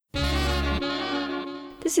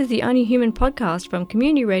This is the Only Human podcast from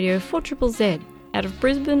Community Radio 4ZZZ out of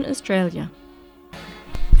Brisbane, Australia.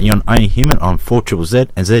 You're on Only Human on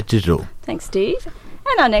 4ZZZ and Z Digital. Thanks, Steve.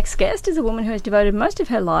 And our next guest is a woman who has devoted most of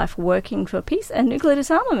her life working for peace and nuclear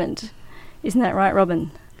disarmament. Isn't that right,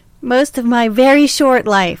 Robin? Most of my very short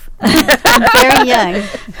life. I'm very young.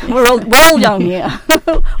 We're all young here.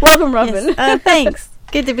 Welcome, Robin. Yes. Thanks.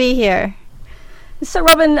 Good to be here. So,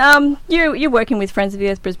 Robin, you're working with Friends of the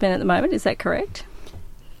Earth Brisbane at the moment, is that correct?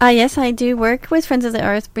 Yes, I do work with Friends of the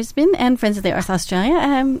Earth Brisbane and Friends of the Earth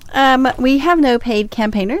Australia. We have no paid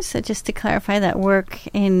campaigners, so just to clarify, that work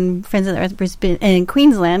in Friends of the Earth Brisbane and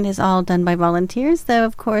Queensland is all done by volunteers, though,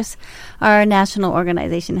 of course, our national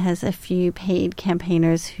organisation has a few paid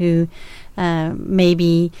campaigners who may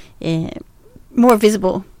be more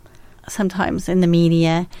visible sometimes in the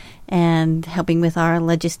media and helping with our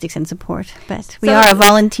logistics and support. But we are a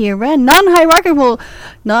volunteer-run, non-hierarchical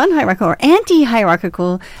or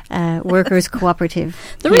anti-hierarchical workers cooperative.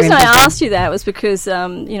 The reason I asked you that was because,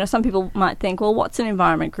 some people might think, well, what's an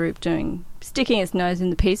environment group doing? Sticking its nose in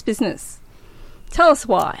the peace business. Tell us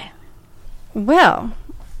why. Well,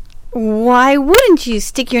 why wouldn't you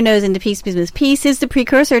stick your nose into peace business? Peace is the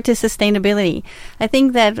precursor to sustainability. I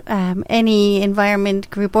think that any environment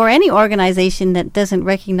group or any organization that doesn't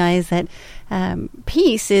recognize that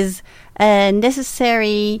peace is a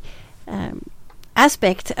necessary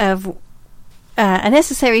aspect of a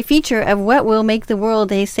necessary feature of what will make the world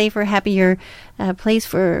a safer, happier place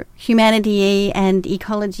for humanity and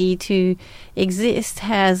ecology to exist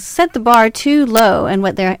has set the bar too low and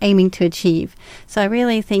what they're aiming to achieve. So I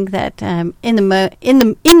really think that in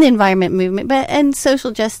the environment movement, and social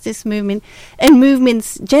justice movement and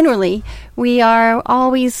movements generally, we are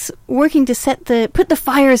always working to put the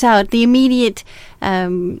fires out. The immediate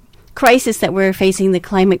crisis that we're facing, the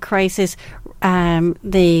climate crisis,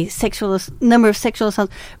 the number of sexual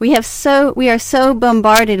assaults. We are so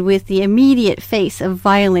bombarded with the immediate face of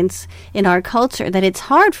violence in our culture that it's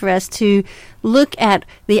hard for us to look at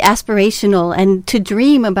the aspirational and to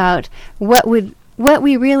dream about what we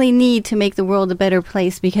really need to make the world a better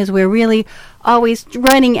place, because we're really always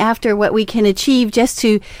running after what we can achieve just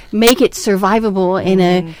to make it survivable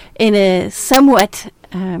in a somewhat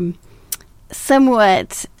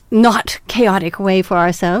not chaotic way for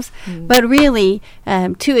ourselves, but really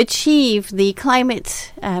to achieve the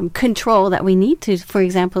climate control that we need to, for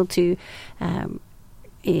example, to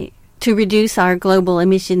reduce our global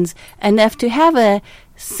emissions enough to have a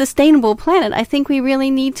sustainable planet. I think we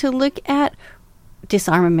really need to look at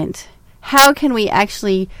disarmament. How can we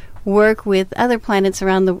actually work with other planets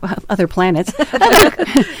around the other planets?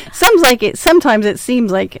 Sometimes it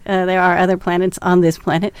seems like there are other planets on this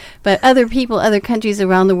planet, but other people, other countries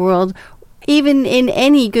around the world, even in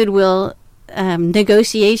any goodwill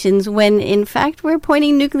negotiations, when in fact we're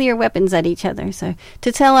pointing nuclear weapons at each other. So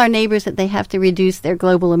to tell our neighbors that they have to reduce their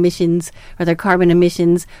global emissions or their carbon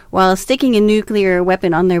emissions while sticking a nuclear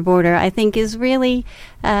weapon on their border, I think is really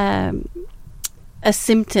a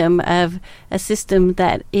symptom of a system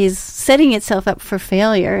that is setting itself up for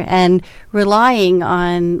failure and relying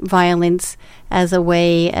on violence as a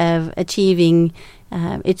way of achieving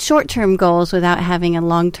its short-term goals without having a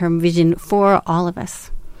long-term vision for all of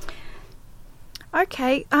us.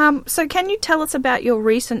 Okay, so can you tell us about your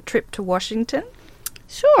recent trip to Washington?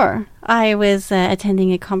 Sure. I was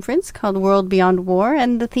attending a conference called World Beyond War,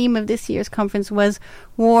 and the theme of this year's conference was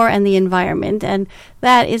war and the environment, and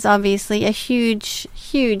that is obviously a huge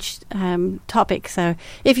topic. So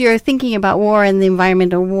if you're thinking about war and the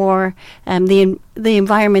environment, or war, the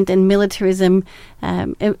environment and militarism,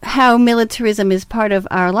 how militarism is part of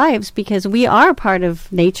our lives, because we are part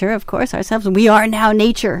of nature, of course, ourselves. We are now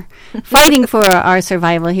nature, fighting for our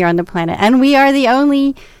survival here on the planet, and we are the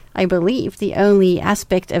only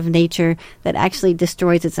aspect of nature that actually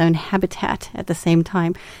destroys its own habitat at the same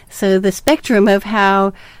time. So the spectrum of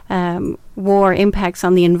how war impacts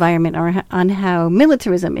on the environment, or on how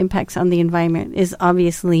militarism impacts on the environment, is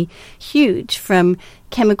obviously huge. From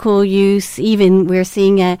chemical use, even we're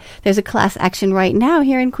seeing there's a class action right now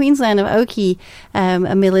here in Queensland of Oakey,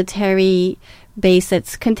 a military base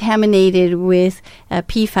that's contaminated with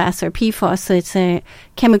PFAS or PFOS. So it's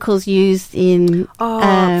chemicals used in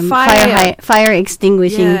fire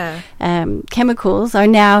extinguishing chemicals are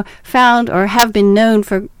now found, or have been known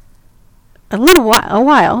for a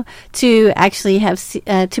while, to actually have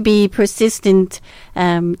to be persistent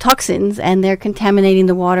toxins, and they're contaminating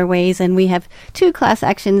the waterways. And we have 2 class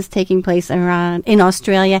actions taking place around in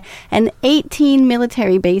Australia, and 18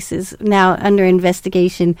 military bases now under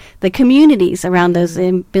investigation. The communities around those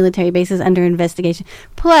military bases under investigation,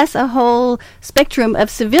 plus a whole spectrum of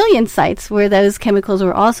civilian sites where those chemicals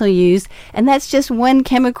were also used. And that's just one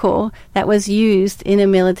chemical that was used in a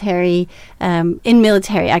military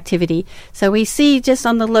activity. So we see just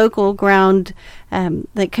on the local ground,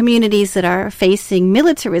 the communities that are facing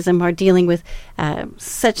militarism are dealing with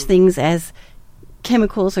such things as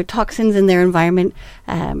chemicals or toxins in their environment,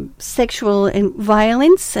 sexual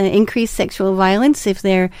violence, increased sexual violence if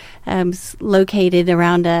they're located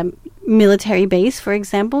around a military base, for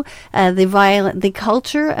example, the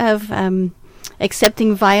culture of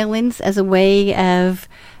accepting violence as a way of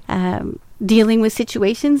dealing with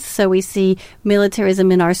situations. So we see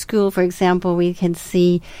militarism in our school, for example. We can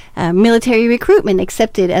see military recruitment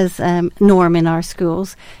accepted as norm in our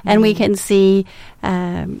schools. And we can see,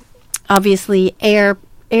 obviously,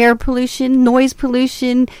 air pollution, noise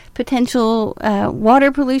pollution, potential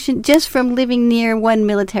water pollution, just from living near one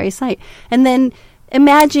military site. And then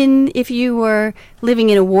imagine if you were living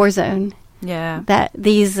in a war zone. Yeah. That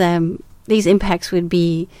these impacts would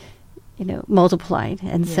be, multiplied.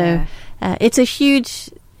 And so it's a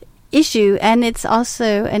huge issue, and it's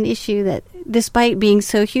also an issue that, despite being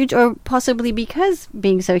so huge, or possibly because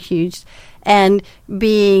being so huge, and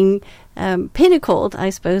being pinnacled,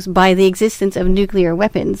 I suppose, by the existence of nuclear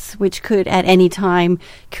weapons, which could at any time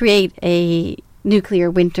create a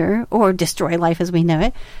nuclear winter or destroy life as we know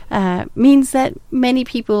it, means that many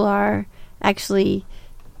people are actually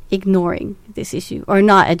ignoring this issue or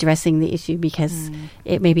not addressing the issue because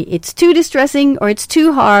it's too distressing, or it's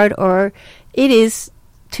too hard, or it is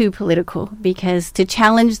too political, because to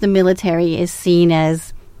challenge the military is seen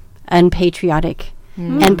as unpatriotic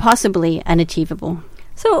and possibly unachievable.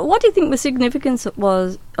 So, what do you think the significance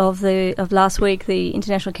was of last week, the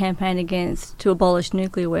international campaign to abolish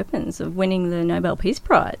nuclear weapons, of winning the Nobel Peace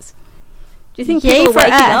Prize? Do you think Yay people for are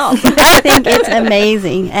waking us. up? I think it's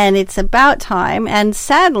amazing, and it's about time. And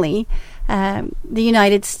sadly, the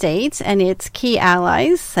United States and its key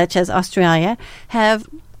allies, such as Australia, have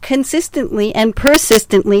consistently and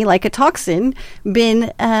persistently, like a toxin,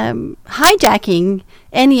 been hijacking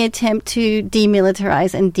any attempt to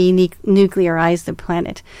demilitarize and denuclearize the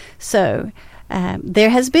planet. So there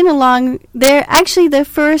has been the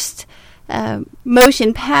first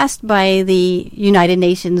motion passed by the United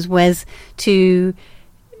Nations was to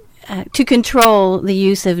control the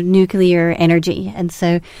use of nuclear energy. And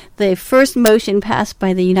so the first motion passed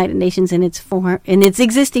by the United Nations in its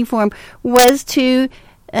existing form was to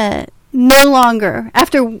no longer,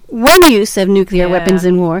 after one use of nuclear weapons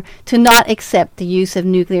in war, to not accept the use of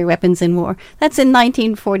nuclear weapons in war. That's in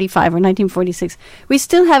 1945 or 1946. We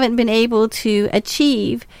still haven't been able to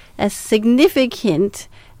achieve a significant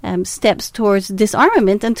steps towards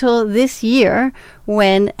disarmament until this year,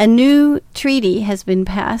 when a new treaty has been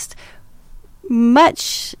passed,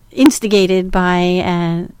 much instigated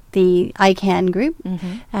by the ICANN group.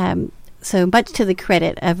 So much to the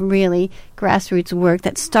credit of really grassroots work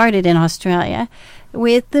that started in Australia,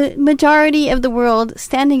 with the majority of the world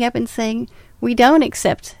standing up and saying, we don't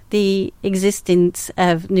accept the existence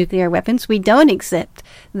of nuclear weapons. We don't accept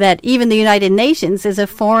that even the United Nations is a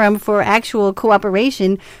forum for actual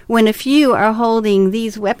cooperation when a few are holding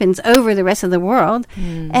these weapons over the rest of the world.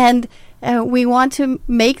 And we want to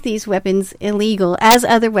make these weapons illegal, as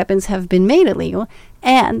other weapons have been made illegal.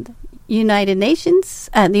 And the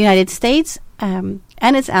United States and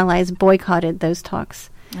its allies boycotted those talks.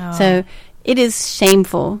 So it is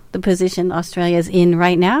shameful, the position Australia is in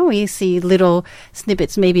right now. We see little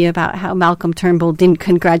snippets maybe about how Malcolm Turnbull didn't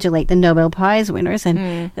congratulate the Nobel Prize winners,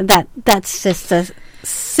 and that's just a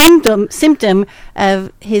symptom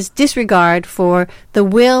of his disregard for the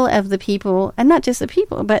will of the people, and not just the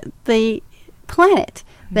people, but the planet,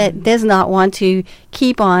 that does not want to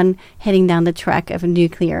keep on heading down the track of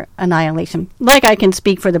nuclear annihilation. Like, I can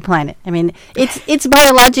speak for the planet. I mean, it's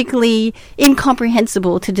biologically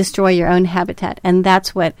incomprehensible to destroy your own habitat, and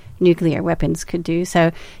that's what nuclear weapons could do.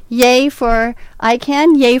 So, yay for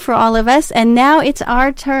ICANN, yay for all of us, and now it's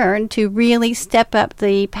our turn to really step up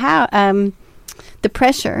the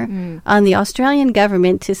pressure on the Australian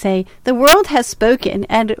government to say, the world has spoken,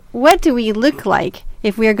 and what do we look like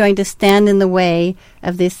if we are going to stand in the way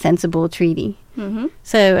of this sensible treaty?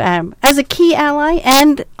 So as a key ally,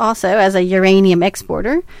 and also as a uranium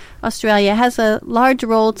exporter, Australia has a large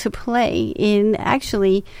role to play in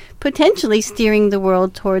actually potentially steering the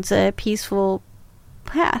world towards a peaceful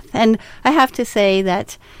path. And I have to say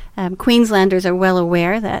that Queenslanders are well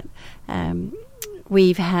aware that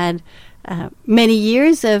we've had many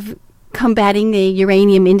years of combating the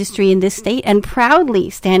uranium industry in this state and proudly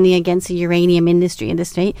standing against the uranium industry in this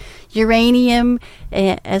state. Uranium,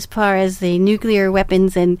 as far as the nuclear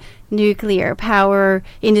weapons and nuclear power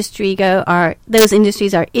industry go, those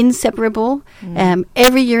industries are inseparable.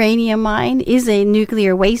 Every uranium mine is a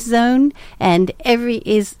nuclear waste zone, and every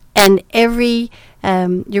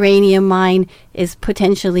uranium mine is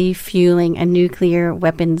potentially fueling a nuclear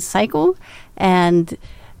weapons cycle, and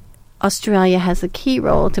Australia has a key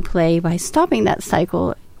role to play by stopping that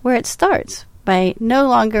cycle where it starts, by no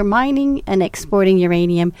longer mining and exporting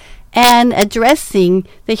uranium and addressing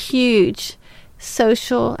the huge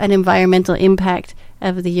social and environmental impact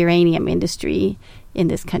of the uranium industry in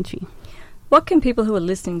this country. What can people who are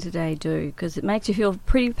listening today do? Because it makes you feel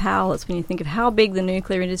pretty powerless when you think of how big the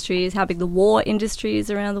nuclear industry is, how big the war industry is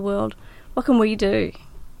around the world. What can we do?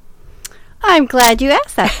 I'm glad you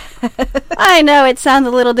asked that. I know it sounds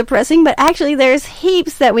a little depressing, but actually there's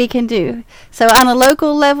heaps that we can do. So on a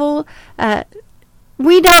local level,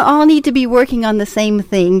 we don't all need to be working on the same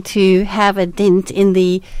thing to have a dent in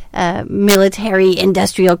the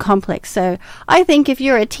military-industrial complex. So I think if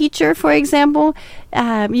you're a teacher, for example,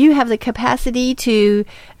 you have the capacity to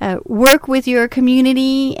work with your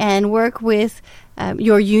community and work with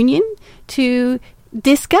your union to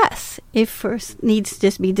discuss, if first needs to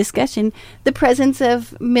just be discussion, the presence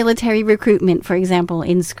of military recruitment, for example,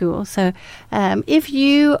 in school. So if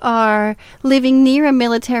you are living near a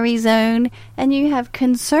military zone and you have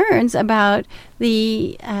concerns about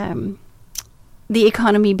the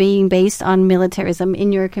economy being based on militarism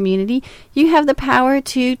in your community, you have the power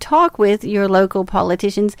to talk with your local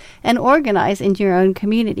politicians and organize in your own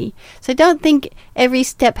community. So don't think every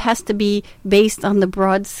step has to be based on the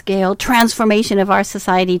broad-scale transformation of our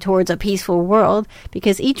society towards a peaceful world,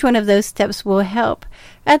 because each one of those steps will help.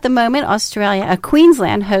 At the moment,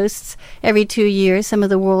 Queensland hosts every 2 years some of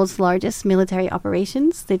the world's largest military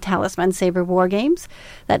operations, the Talisman Sabre War Games.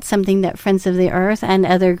 That's something that Friends of the Earth and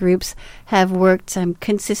other groups have worked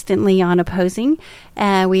consistently on opposing.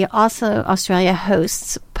 Australia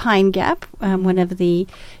hosts Pine Gap, one of the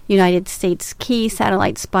United States' key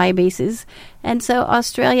satellite spy bases. And so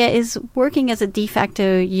Australia is working as a de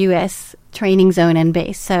facto U.S. training zone and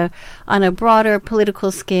base. So on a broader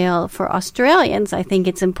political scale for Australians, I think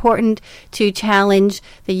it's important to challenge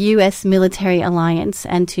the U.S. military alliance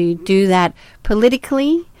and to do that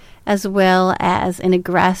politically as well as in a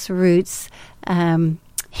grassroots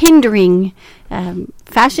hindering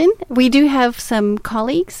fashion. We do have some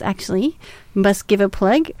colleagues, actually, must give a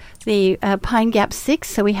plug, the Pine Gap 6.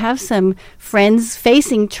 So we have some friends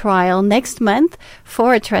facing trial next month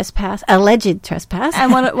for alleged trespass.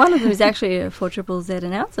 And one of them is actually a 4ZZZ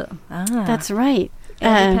announcer. That's right.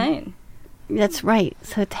 Andy Payne. That's right.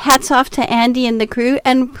 So hats off to Andy and the crew,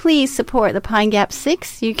 and please support the Pine Gap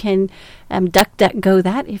 6. You can DuckDuckGo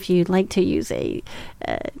that if you'd like to use a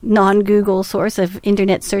non-Google source of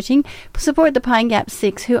internet searching. Support the Pine Gap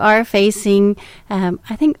 6, who are facing,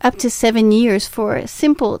 I think, up to 7 years for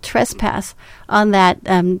simple trespass on that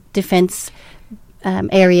defense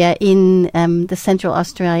area in the Central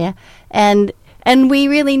Australia. And we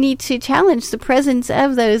really need to challenge the presence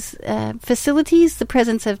of those facilities, the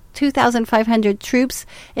presence of 2,500 troops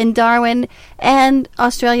in Darwin, and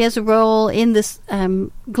Australia's role in this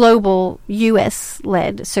global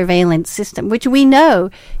US-led surveillance system, which we know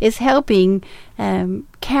is helping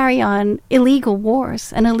carry on illegal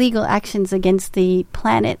wars and illegal actions against the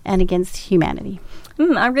planet and against humanity.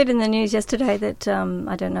 I read in the news yesterday that,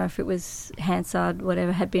 I don't know if it was Hansard,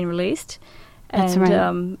 whatever, had been released. That's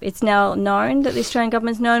right. It's now known that the Australian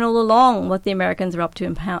government's known all along what the Americans are up to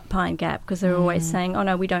in Pine Gap, because they're always saying, oh,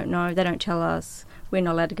 no, we don't know. They don't tell us. We're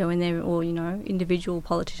not allowed to go in there, or, individual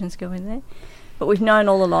politicians go in there. But we've known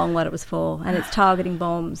all along what it was for, and it's targeting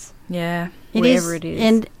bombs. Yeah. Wherever it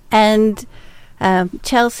is. And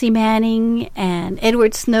Chelsea Manning and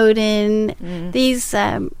Edward Snowden, these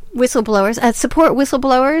whistleblowers, support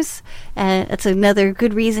whistleblowers. That's another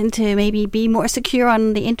good reason to maybe be more secure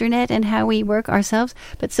on the internet and how we work ourselves.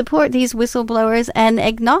 But support these whistleblowers and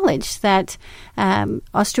acknowledge that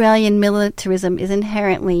Australian militarism is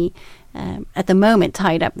inherently, at the moment,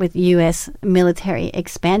 tied up with U.S. military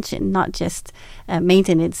expansion, not just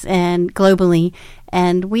maintenance, and globally.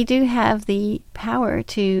 And we do have the power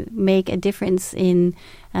to make a difference in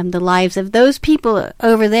the lives of those people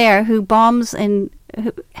over there who bombs and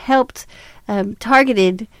who helped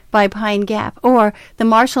targeted by Pine Gap, or the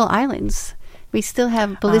Marshall Islands. We still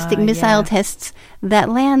have ballistic missile tests that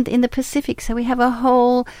land in the Pacific. So we have a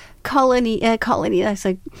whole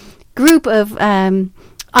group of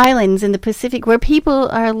islands in the Pacific where people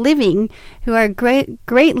are living who are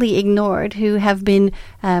greatly ignored, who have been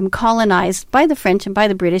colonized by the French and by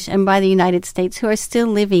the British and by the United States, who are still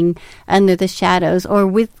living under the shadows or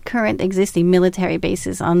with current existing military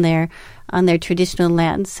bases on their traditional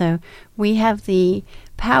lands. So we have the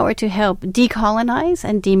power to help decolonize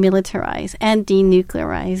and demilitarize and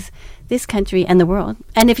denuclearize this country and the world.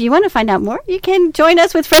 And if you want to find out more, you can join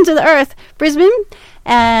us with Friends of the Earth Brisbane.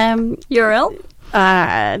 URL?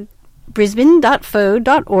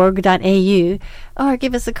 brisbane.fo.org.au, or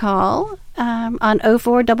give us a call on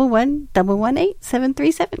 0411 118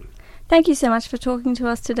 737. Thank you so much for talking to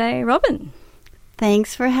us today, Robin.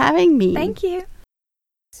 Thanks for having me. Thank you.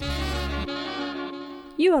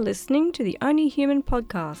 You are listening to the Only Human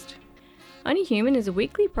podcast. Only Human is a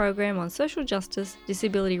weekly program on social justice,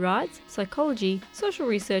 disability rights, psychology, social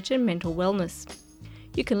research and mental wellness.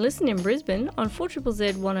 You can listen in Brisbane on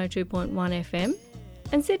 4ZZZ 102.1 FM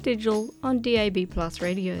and Z Digital on DAB Plus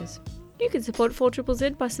radios. You can support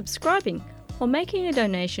 4ZZZ by subscribing or making a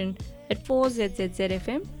donation at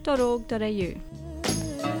 4ZZZFM.org.au.